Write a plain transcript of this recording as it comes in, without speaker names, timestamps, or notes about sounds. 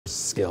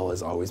skill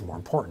is always more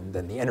important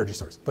than the energy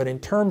source. But in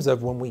terms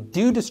of when we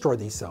do destroy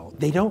these cells,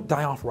 they don't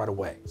die off right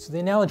away. So the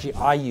analogy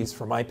I use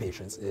for my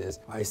patients is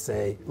I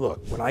say,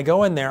 look, when I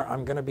go in there,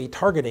 I'm going to be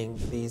targeting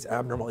these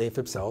abnormal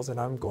AFib cells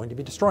and I'm going to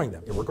be destroying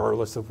them,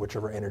 regardless of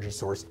whichever energy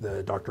source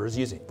the doctor is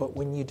using. But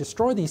when you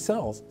destroy these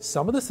cells,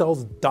 some of the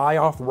cells die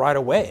off right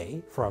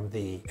away from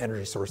the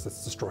energy source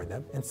that's destroying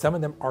them, and some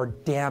of them are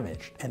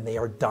damaged and they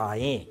are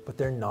dying, but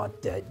they're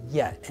not dead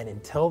yet. And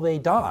until they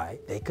die,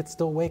 they could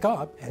still wake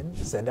up and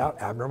send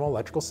out abnormal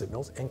electrical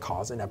signals and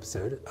cause an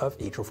episode of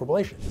atrial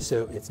fibrillation.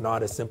 So it's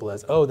not as simple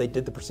as, oh, they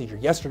did the procedure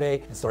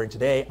yesterday and starting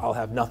today, I'll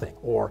have nothing.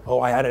 Or, oh,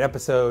 I had an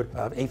episode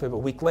of AFib a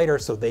week later,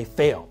 so they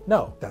fail.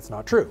 No, that's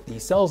not true.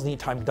 These cells need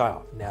time to die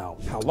off. Now,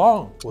 how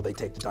long will they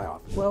take to die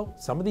off? Well,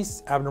 some of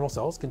these abnormal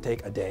cells can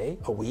take a day,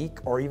 a week,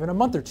 or even a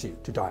month or two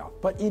to die off.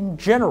 But in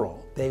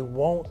general, they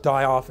won't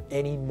die off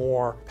any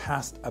more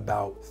past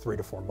about 3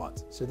 to 4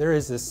 months. So there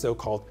is this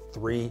so-called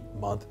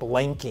 3-month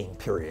blanking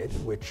period,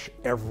 which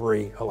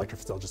every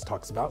electrophysiologist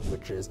talks about,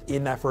 which is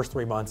in that first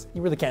 3 months,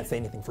 you really can't say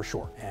anything for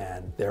sure.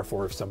 And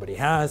therefore, if somebody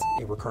has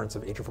a recurrence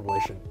of atrial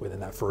fibrillation within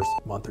that first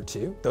month or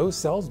two, those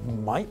cells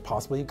might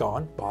possibly be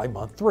gone by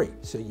month 3.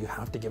 So you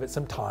have to give it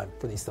some time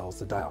for these cells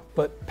to die off.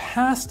 But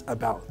past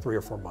about 3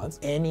 or 4 months,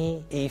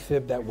 any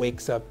AFib that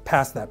wakes up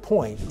past that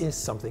point is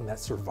something that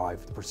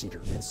survived the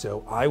procedure. And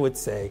so I would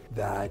say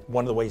that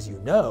one of the ways you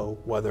know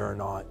whether or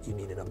not you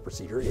need another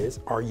procedure is,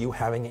 are you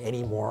having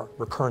any more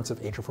recurrence of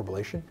atrial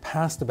fibrillation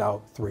past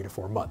about 3 to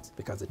 4 months?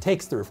 Because it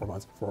takes 3 or 4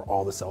 months for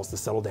all the cells to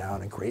settle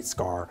down and create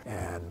scar,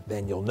 and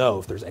then you'll know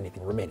if there's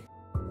anything remaining.